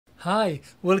Hi,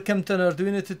 welcome to an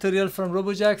Arduino tutorial from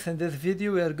RoboJax. In this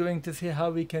video we are going to see how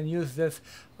we can use this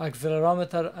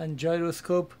accelerometer and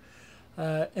gyroscope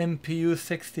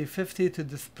MPU6050 to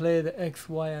display the X,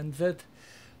 Y and Z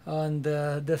on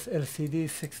this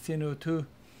LCD1602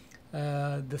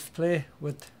 display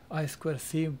with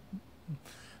I2C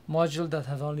module that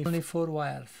has only 4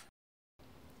 wires.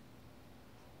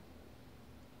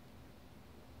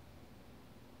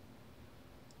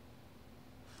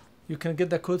 You can get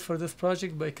the code for this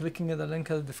project by clicking at the link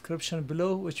in the description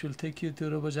below, which will take you to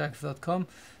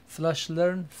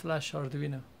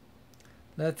robojax.com/learn/Arduino.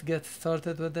 Let's get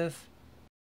started with this.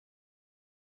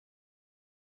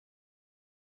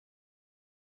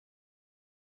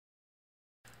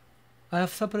 I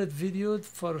have separate videos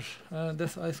for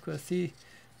this I2C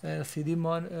LCD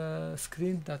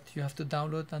screen that you have to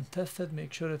download and test it.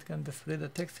 Make sure it can display the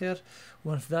text here.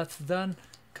 Once that's done,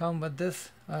 come with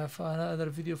this. I have another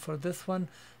video for this one.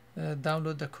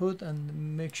 Download the code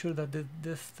and make sure that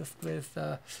this displays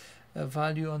the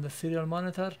value on the serial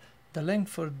monitor. The link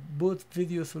for both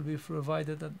videos will be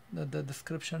provided at the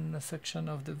description section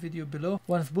of the video below.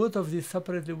 Once both of these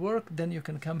separately work, then you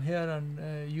can come here and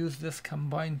use this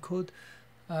combined code.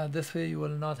 This way you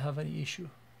will not have any issue.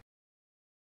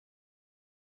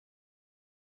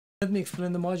 Let me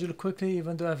explain the module quickly,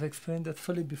 even though I've explained it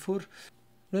fully before.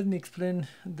 Let me explain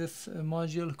this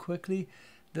module quickly.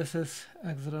 This is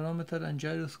accelerometer and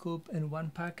gyroscope in one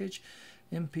package.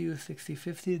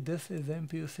 MPU6050. This is the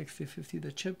MPU6050,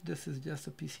 the chip. This is just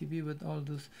a PCB with all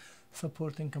those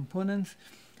supporting components.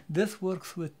 This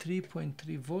works with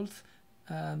 3.3 volts,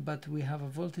 but we have a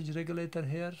voltage regulator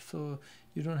here, so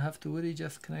you don't have to worry.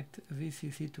 Just connect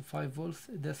VCC to 5 volts.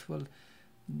 This will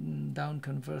down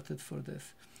convert it for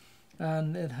this.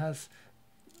 And it has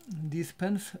these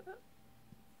pins.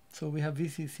 So we have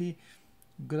VCC,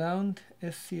 ground,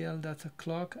 SCL, that's a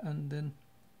clock, and then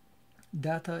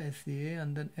data, SDA,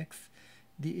 and then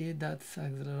XDA, that's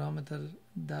accelerometer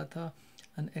data,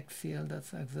 and XCL,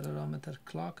 that's accelerometer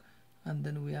clock, and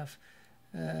then we have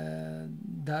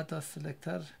data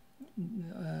selector,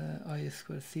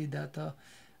 I2C data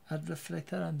address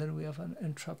selector, and then we have an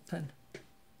interrupt pin.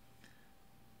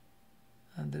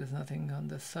 And there is nothing on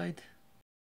this side.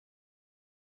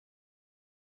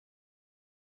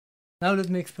 Now let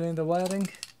me explain the wiring.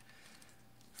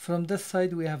 From this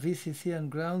side we have VCC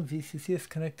and ground. VCC is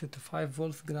connected to 5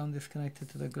 volts, ground is connected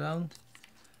to the ground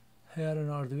here in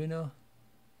Arduino.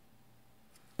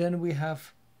 Then we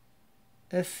have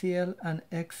SCL and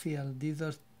XCL. These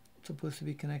are supposed to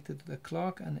be connected to the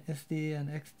clock, and SDA and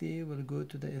XDA will go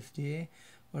to the SDA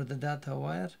or the data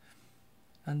wire.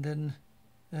 And then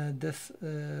this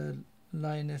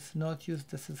line is not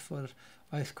used. This is for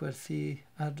I2C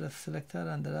address selector,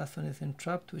 and the last one is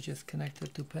interrupt, which is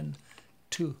connected to pin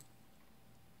 2.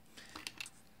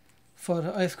 For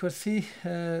I2C,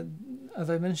 as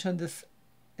I mentioned, this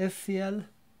SCL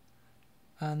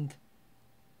and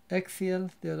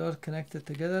XCL, they are all connected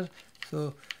together.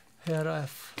 So here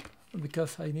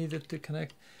because I needed to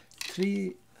connect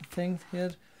 3 things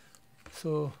here,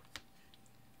 so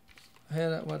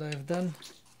here what I've done,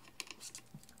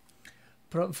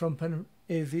 from pin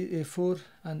A4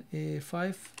 and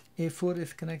A5. A4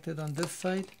 is connected on this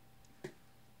side.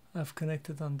 I've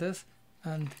connected on this,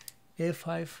 and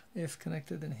A5 is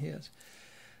connected in here.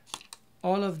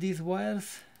 All of these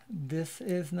wires, this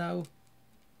is now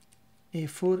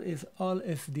A4 is all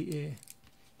SDA.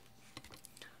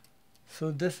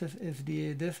 So this is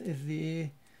SDA. This is the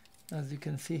A, as you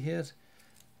can see here.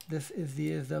 This is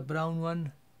the brown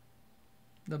one.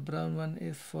 The brown one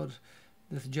is for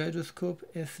this gyroscope.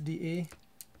 SDA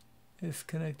is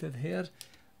connected here,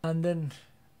 and then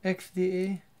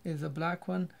XDA is a black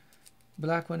one.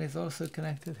 Black one is also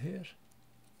connected here.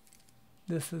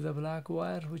 This is a black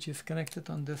wire which is connected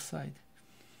on this side.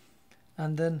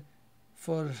 And then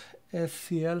for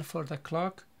SCL, for the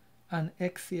clock, and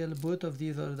XCL, both of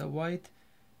these are the white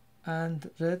and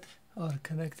red, are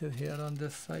connected here on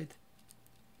this side.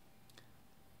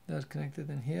 They are connected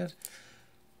in here.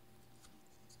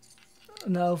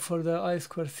 Now for the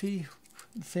I2C,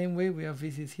 same way, we have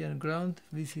VCC and ground.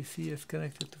 VCC is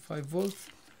connected to 5 volts.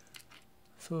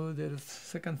 So there is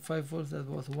second 5 volts, that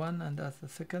was 1, and that's the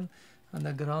second. And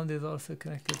the ground is also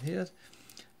connected here.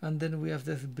 And then we have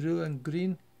this blue and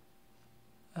green.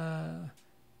 SDA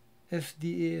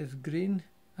is green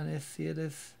and SCL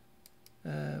is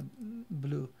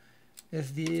blue.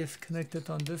 SDA is connected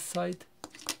on this side.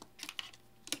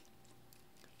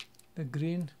 The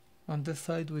green on this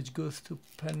side, which goes to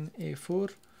pin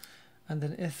A4, and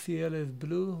then SCL is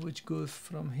blue, which goes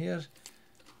from here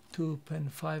to pin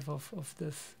 5 of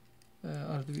this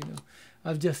Arduino.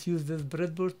 I've just used this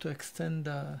breadboard to extend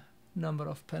the number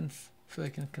of pins so I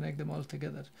can connect them all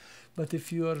together. But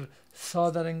if you are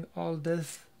soldering all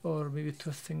this or maybe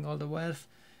twisting all the wires,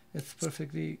 it's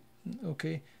perfectly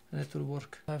okay and it will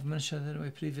work. I've mentioned in my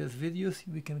previous videos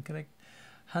we can connect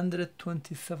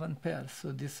 127 pairs,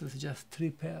 so this is just 3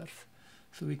 pairs,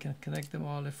 so we can connect them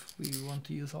all. If we want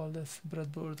to use all this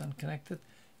breadboard and connect it,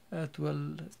 it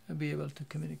will be able to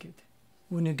communicate.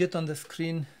 When you get on the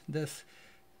screen this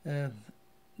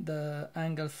the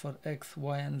angles for X,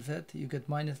 Y and Z, you get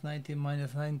 -90,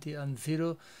 -90 and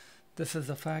 0. This is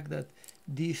the fact that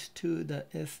these two, the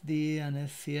SDA and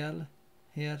SCL,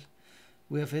 here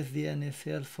we have SDA and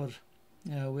SCL for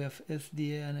we have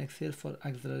SDA and XL for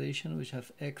acceleration, which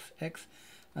has XX,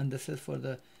 and this is for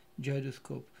the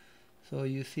gyroscope. So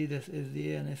you see this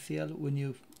SDA and SCL when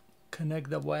you connect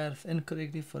the wires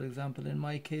incorrectly. For example, in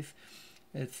my case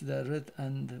it's the red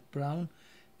and brown.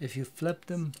 If you flip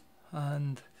them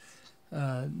and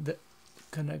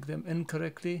connect them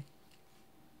incorrectly,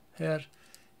 here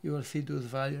you will see those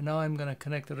values. Now I'm gonna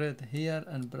connect red here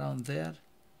and brown there,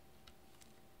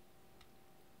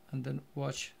 and then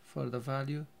watch for the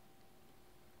value.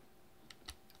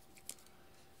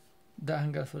 The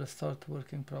angles will start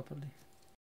working properly.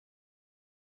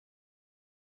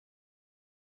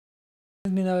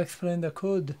 Let me now explain the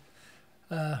code.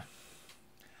 I've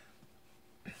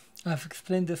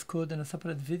explained this code in a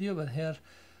separate video, but here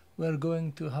we're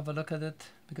going to have a look at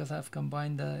it because I've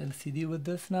combined the LCD with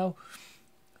this now.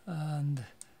 And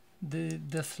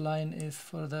this line is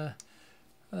for the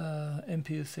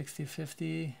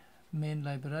MPU6050 main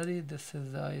library. This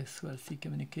is the I2C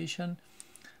communication,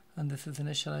 and this is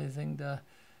initializing the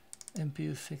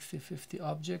MPU6050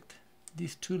 object.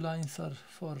 These two lines are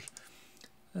for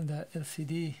the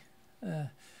LCD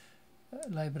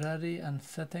library and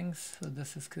settings. So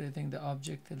this is creating the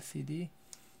object LCD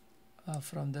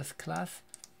from this class,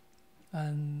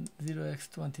 and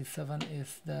 0x27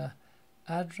 is the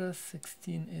address,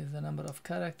 16 is the number of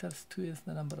characters, 2 is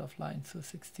the number of lines, so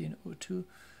 1602.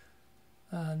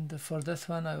 And for this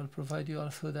one I will provide you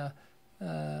also the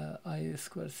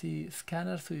I2C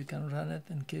scanner, so you can run it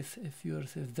in case if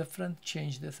yours is different,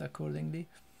 change this accordingly.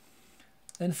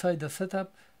 Inside the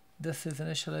setup, this is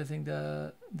initializing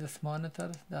this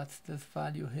monitor, that's this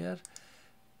value here,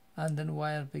 and then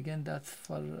wire begin, that's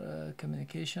for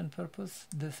communication purpose.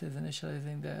 This is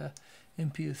initializing the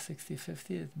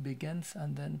MPU6050, it begins,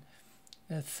 and then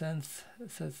it sets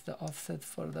the offset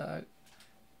for the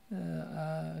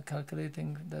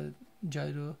calculating the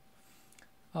gyro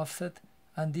offset.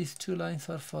 And these two lines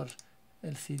are for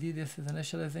LCD. This is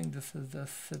initializing, this is the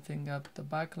setting up the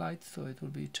backlight, so it will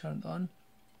be turned on.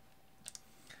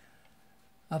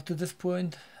 Up to this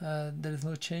point there is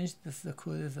no change. The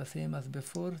code is the same as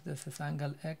before. This is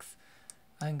angle X,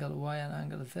 angle Y and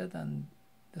angle Z, and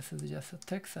this is just a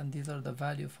text, and these are the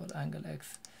value for angle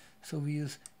X. So we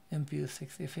use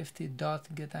MPU6050 dot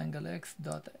get angle X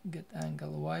dot get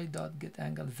angle Y dot get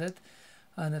angle Z,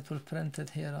 and it will print it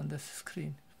here on this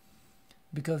screen.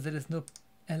 Because there is no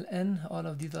LN, all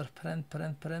of these are print,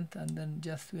 and then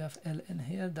just we have LN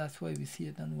here, that's why we see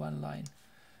it on one line.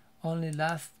 Only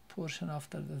last portion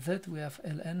after the Z we have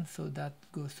LN, so that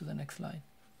goes to the next line.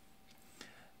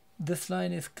 This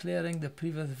line is clearing the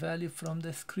previous value from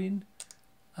the screen,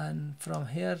 and from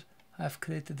here I've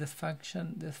created this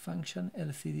function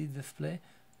LCD display.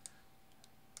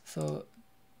 So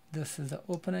this is the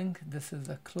opening, this is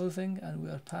the closing, and we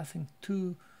are passing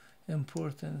two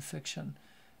important sections.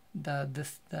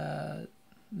 The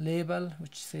label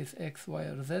which says X, Y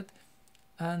or Z,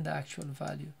 and the actual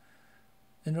value.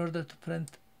 In order to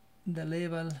print the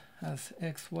label as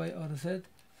X, Y or Z,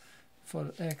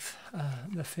 for X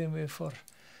the same way for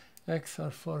X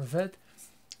or for Z,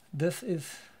 this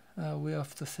is we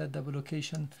have to set the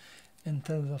location in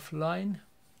terms of line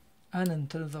and in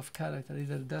terms of character,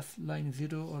 either that's line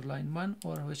 0 or line 1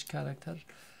 or which character.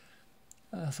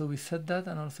 So we set that,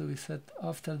 and also we set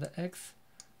after the X.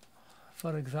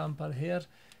 For example here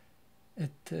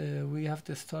we have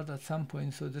to start at some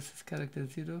point, so this is character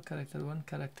 0, character 1,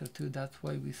 character 2. That's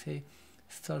why we say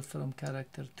start from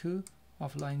character 2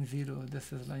 of line 0.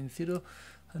 This is line 0,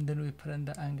 and then we print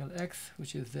the angle X,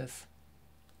 which is this.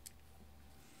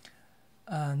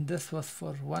 And this was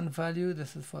for one value,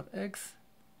 this is for X.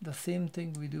 The same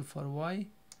thing we do for Y.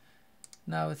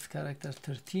 Now it's character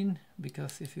 13,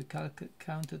 because if you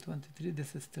count to 23,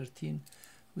 this is 13.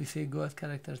 We say go at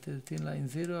character 13 line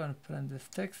 0 and print this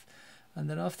text, and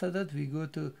then after that we go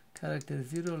to character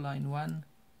 0 line 1.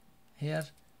 Here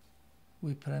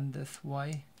we print this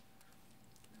Y,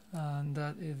 and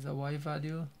that is the Y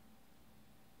value.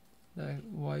 the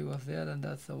y was there, and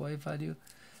that's the y value.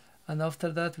 And after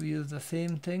that we use the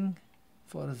same thing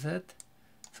for z.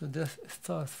 So this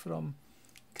starts from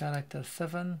character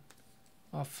 7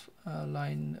 of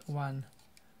line 1,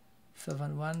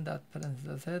 7 1, that prints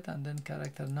the z, and then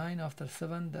character 9 after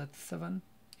 7, that's 7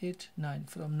 8 9.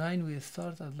 From 9 we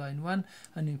start at line 1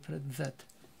 and we print z.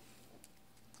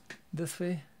 This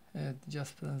way it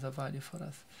just prints a value for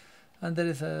us, and there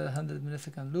is a 100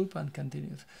 millisecond loop and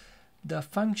continues. The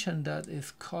function that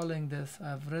is calling this,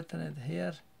 I've written it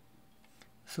here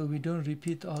so we don't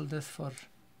repeat all this for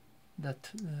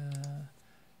that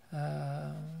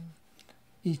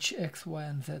each x, y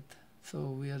and z. So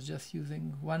we are just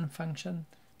using one function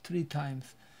 3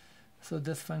 times. So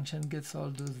this function gets all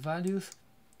those values.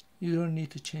 You don't need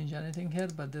to change anything here,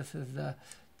 but this is the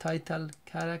title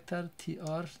character.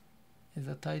 TR is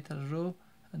the title row,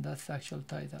 and that's the actual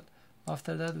title.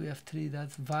 After that we have 3,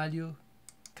 that's value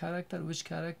character, which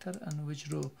character and which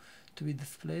row to be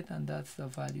displayed, and that's the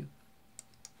value,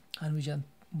 and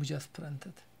we just print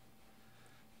it.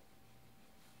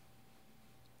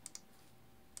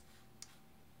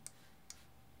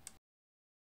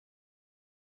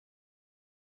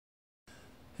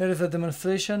 Here is a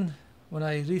demonstration. When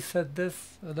I reset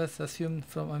this, let's assume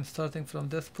I'm starting from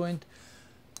this point,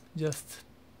 just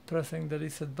pressing the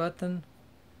reset button.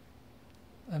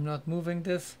 I'm not moving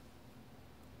this.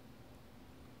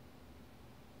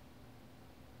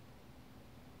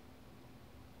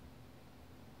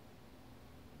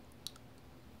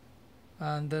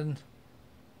 And then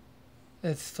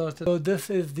it started. So this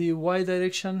is the y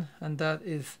direction, and that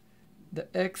is the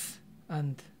x,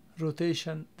 and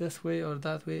rotation this way or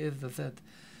that way is the z.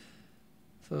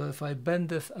 So if I bend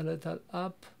this a little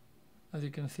up, as you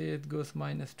can see, it goes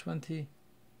minus 20,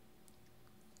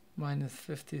 minus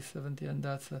 50, 70, and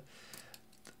that's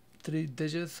 3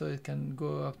 digits, so it can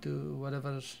go up to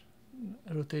whatever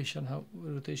rotation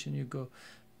you go.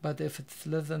 But if it's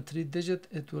less than 3 digits,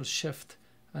 it will shift,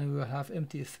 and we will have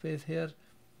empty space here.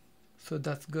 So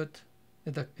that's good.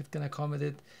 It can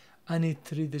accommodate any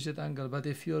 3-digit angle. But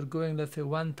if you're going, let's say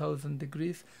 1000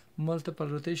 degrees, multiple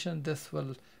rotation, this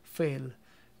will fail.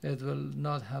 It will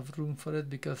not have room for it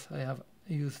because I have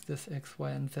used this x, y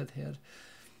and z here.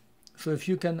 So if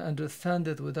you can understand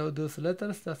it without those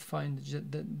letters, that's fine.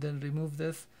 Then remove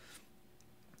this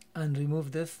and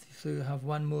remove this, so you have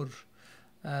one more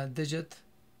digit.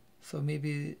 So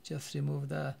maybe just remove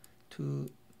the 2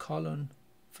 colon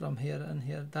from here and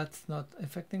here. That's not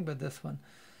affecting, but this one.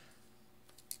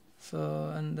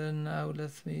 So, and then now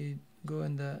let me go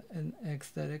in the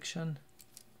x direction.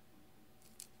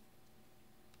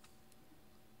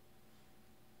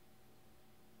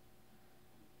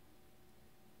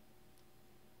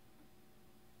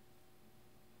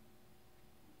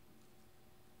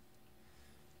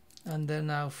 And then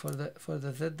now for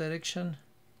the z direction,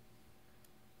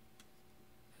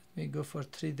 we go for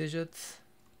 3 digits.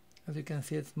 As you can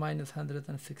see, it's minus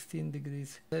 116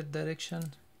 degrees. Z direction,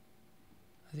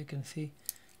 as you can see,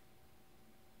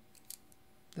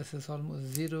 this is almost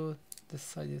 0, this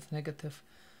side is negative,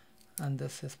 and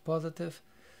this is positive.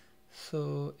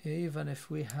 So even if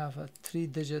we have a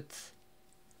 3-digit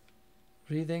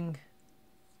reading,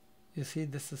 you see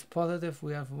this is positive,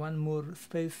 we have one more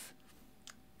space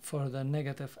for the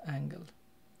negative angle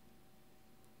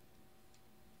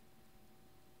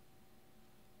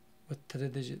with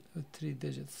 3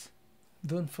 digits.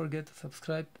 Don't forget to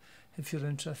subscribe if you're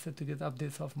interested to get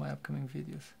updates of my upcoming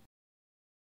videos.